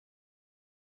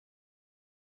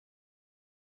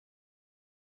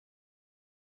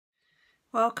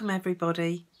Welcome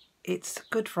everybody, it's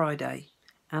Good Friday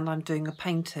and I'm doing a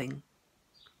painting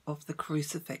of the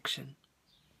crucifixion.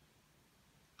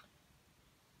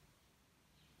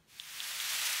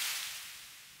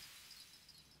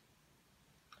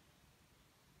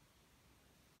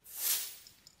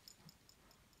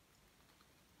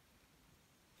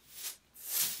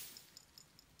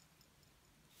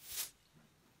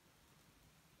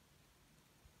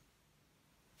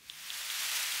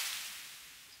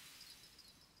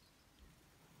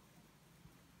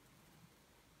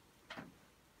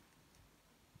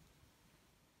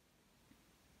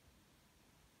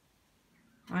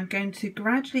 I'm going to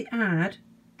gradually add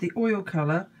the oil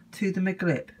colour to the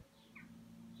McGlip.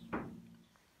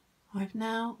 I've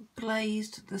now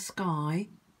glazed the sky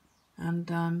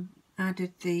and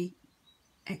added the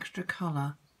extra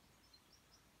colour.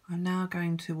 I'm now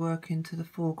going to work into the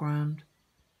foreground.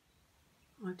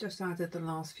 I've just added the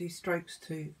last few strokes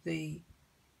to the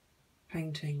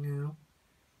painting now,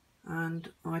 and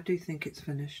I do think it's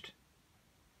finished.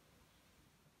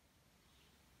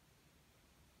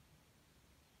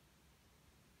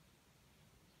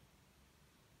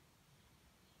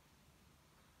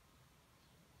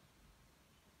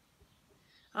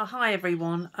 Hi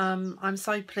everyone, I'm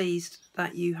so pleased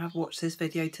that you have watched this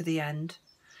video to the end.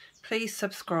 Please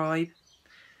subscribe.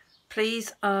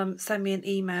 Please send me an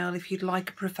email if you'd like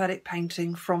a prophetic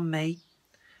painting from me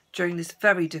during this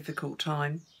very difficult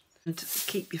time, and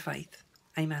keep your faith.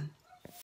 Amen.